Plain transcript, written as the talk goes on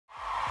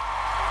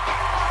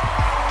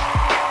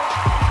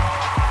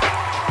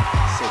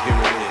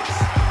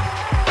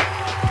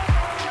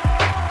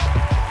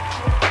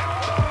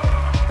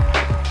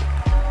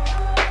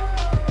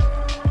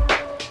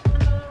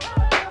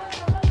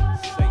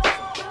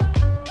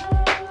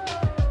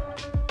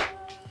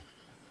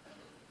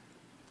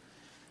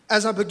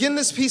As I begin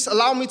this piece,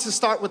 allow me to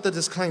start with a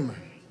disclaimer.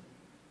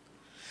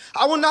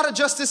 I will not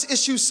address this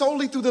issue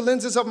solely through the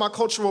lenses of my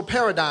cultural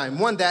paradigm,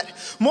 one that,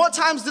 more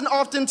times than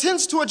often,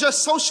 tends to address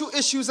social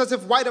issues as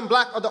if white and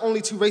black are the only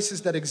two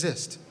races that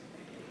exist.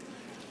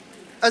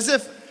 As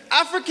if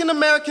African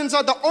Americans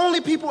are the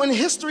only people in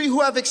history who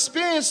have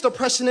experienced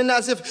oppression, and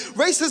as if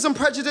racism,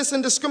 prejudice,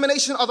 and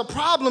discrimination are the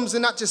problems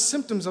and not just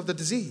symptoms of the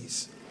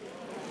disease.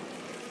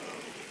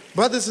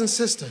 Brothers and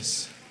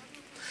sisters,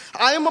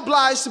 I am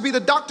obliged to be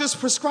the doctor's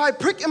prescribed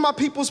prick in my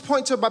people's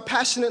pointer by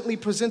passionately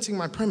presenting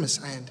my premise,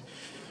 and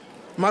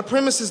my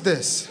premise is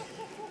this.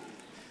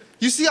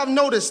 You see, I've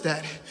noticed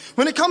that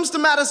when it comes to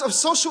matters of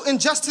social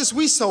injustice,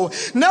 we so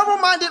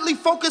narrow-mindedly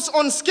focus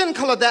on skin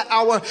color that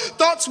our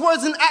thoughts,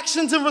 words, and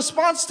actions in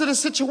response to the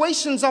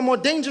situations are more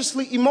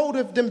dangerously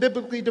emotive than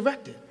biblically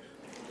directed,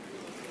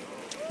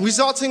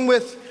 resulting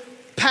with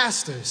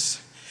pastors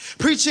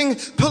preaching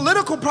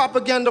political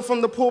propaganda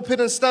from the pulpit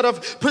instead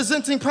of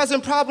presenting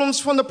present problems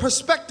from the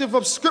perspective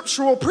of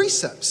scriptural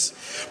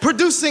precepts,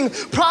 producing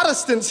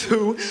Protestants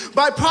who,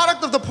 by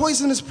product of the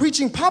poisonous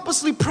preaching,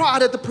 pompously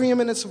prod at the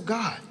preeminence of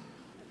God,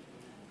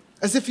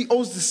 as if he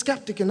owes the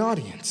skeptic an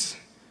audience.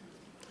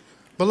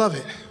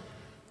 Beloved,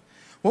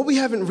 what we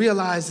haven't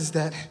realized is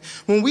that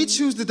when we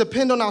choose to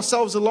depend on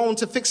ourselves alone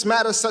to fix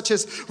matters such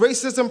as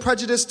racism,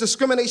 prejudice,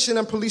 discrimination,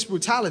 and police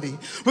brutality,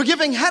 we're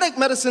giving headache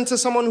medicine to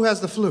someone who has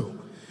the flu,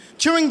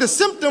 curing the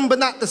symptom but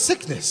not the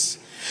sickness.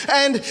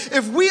 And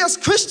if we as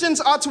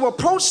Christians are to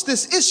approach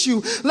this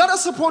issue, let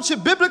us approach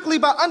it biblically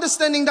by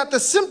understanding that the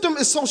symptom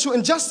is social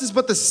injustice,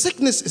 but the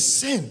sickness is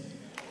sin.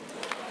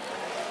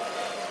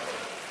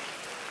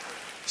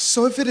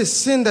 So if it is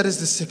sin that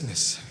is the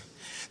sickness,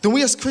 then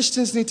we as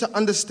Christians need to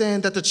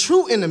understand that the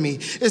true enemy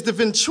is the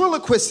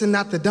ventriloquist and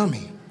not the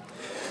dummy.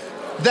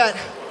 That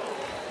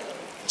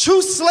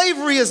true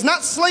slavery is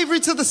not slavery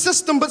to the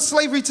system, but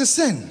slavery to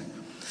sin.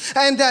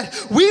 And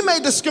that we may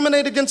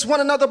discriminate against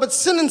one another, but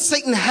sin and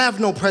Satan have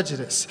no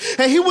prejudice.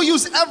 And he will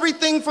use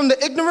everything from the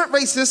ignorant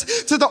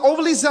racist to the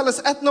overly zealous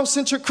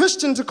ethnocentric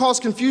Christian to cause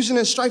confusion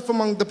and strife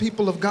among the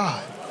people of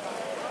God.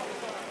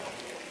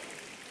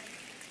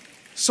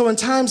 So in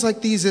times like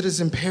these, it is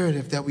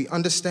imperative that we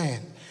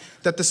understand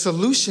that the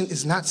solution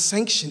is not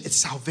sanction, it's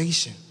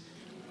salvation.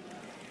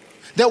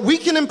 That we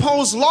can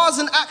impose laws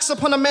and acts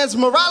upon a man's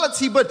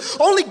morality, but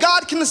only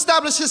God can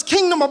establish his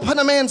kingdom upon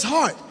a man's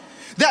heart.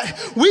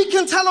 That we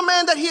can tell a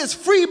man that he is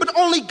free, but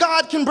only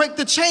God can break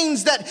the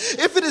chains. That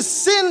if it is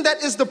sin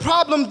that is the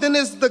problem, then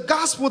it's the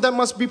gospel that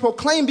must be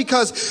proclaimed,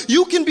 because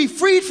you can be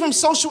freed from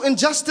social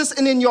injustice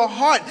and in your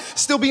heart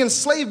still be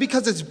enslaved,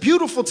 because it's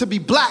beautiful to be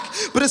black,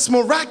 but it's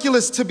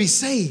miraculous to be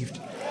saved.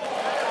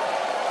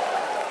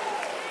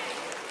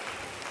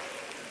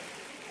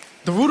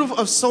 The root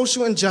of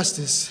social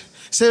injustice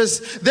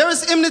says, there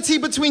is enmity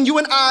between you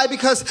and I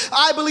because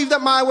I believe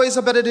that my ways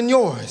are better than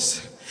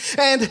yours.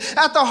 And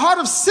at the heart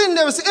of sin,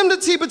 there is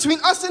enmity between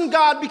us and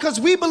God because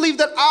we believe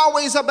that our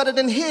ways are better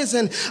than his.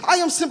 And I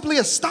am simply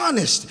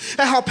astonished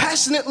at how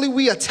passionately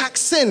we attack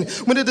sin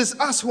when it is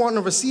us who are on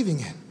the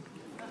receiving end.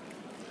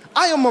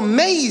 I am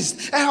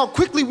amazed at how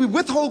quickly we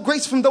withhold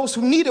grace from those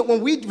who need it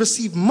when we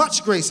receive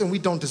much grace and we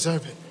don't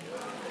deserve it.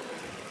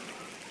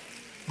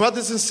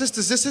 Brothers and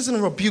sisters, this isn't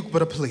a rebuke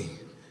but a plea.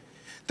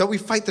 That we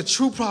fight the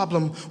true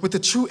problem with the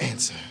true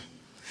answer.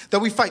 That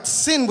we fight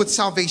sin with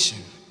salvation.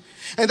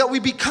 And that we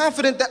be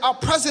confident that our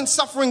present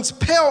sufferings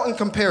pale in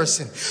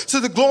comparison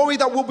to the glory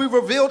that will be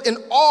revealed in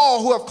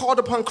all who have called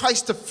upon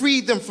Christ to free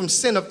them from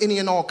sin of any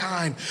and all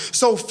kind.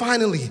 So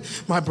finally,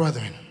 my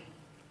brethren,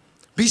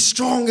 be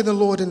strong in the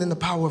Lord and in the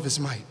power of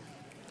his might.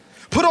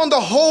 Put on the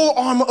whole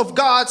armor of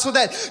God so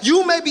that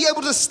you may be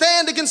able to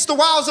stand against the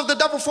wiles of the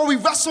devil, for we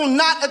wrestle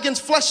not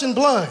against flesh and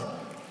blood,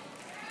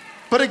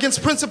 but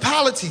against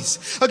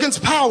principalities,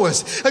 against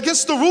powers,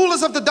 against the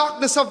rulers of the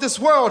darkness of this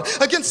world,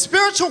 against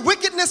spiritual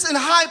wickedness in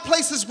high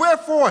places.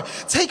 Wherefore,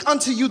 take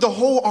unto you the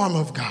whole armor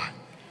of God,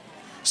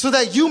 so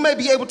that you may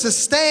be able to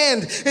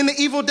stand in the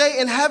evil day,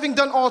 and having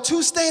done all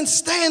to stand,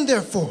 stand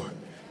therefore,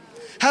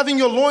 having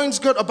your loins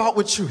girt about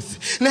with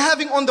truth, and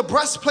having on the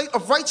breastplate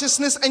of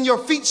righteousness, and your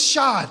feet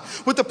shod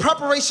with the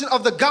preparation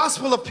of the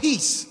gospel of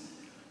peace.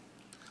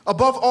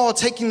 Above all,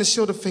 taking the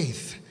shield of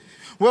faith,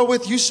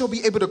 wherewith you shall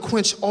be able to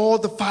quench all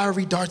the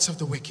fiery darts of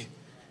the wicked,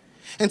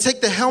 and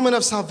take the helmet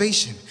of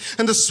salvation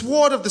and the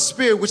sword of the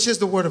Spirit, which is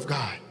the word of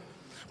God,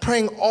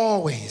 praying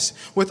always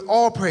with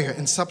all prayer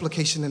and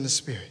supplication in the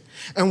Spirit,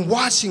 and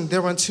watching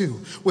thereunto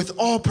with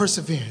all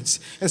perseverance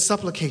and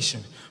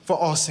supplication for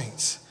all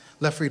saints.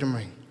 Let freedom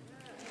ring.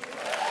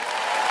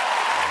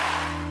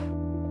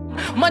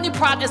 Money,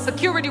 pride, and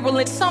security will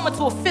lynch some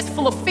into a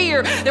fistful of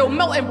fear. They will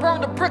melt and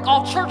burn the brick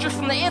off churches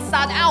from the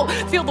inside out.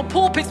 Fill the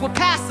pulpits with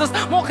pastors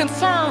more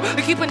concerned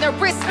with keeping their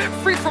wrists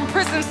free from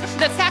prisons,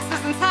 their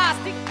taxes and ties.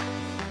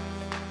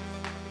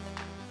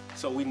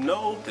 So we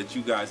know that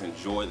you guys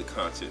enjoy the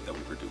content that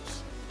we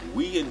produce.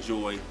 We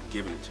enjoy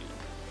giving it to you.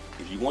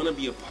 If you want to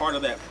be a part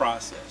of that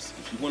process,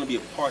 if you want to be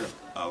a part of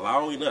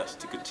allowing us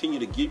to continue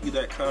to give you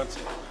that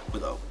content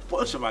with a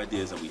bunch of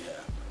ideas that we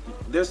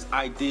have, there's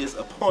ideas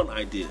upon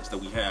ideas that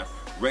we have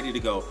ready to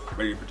go,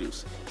 ready to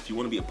produce. If you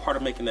want to be a part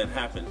of making that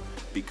happen,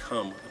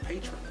 become a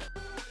patron.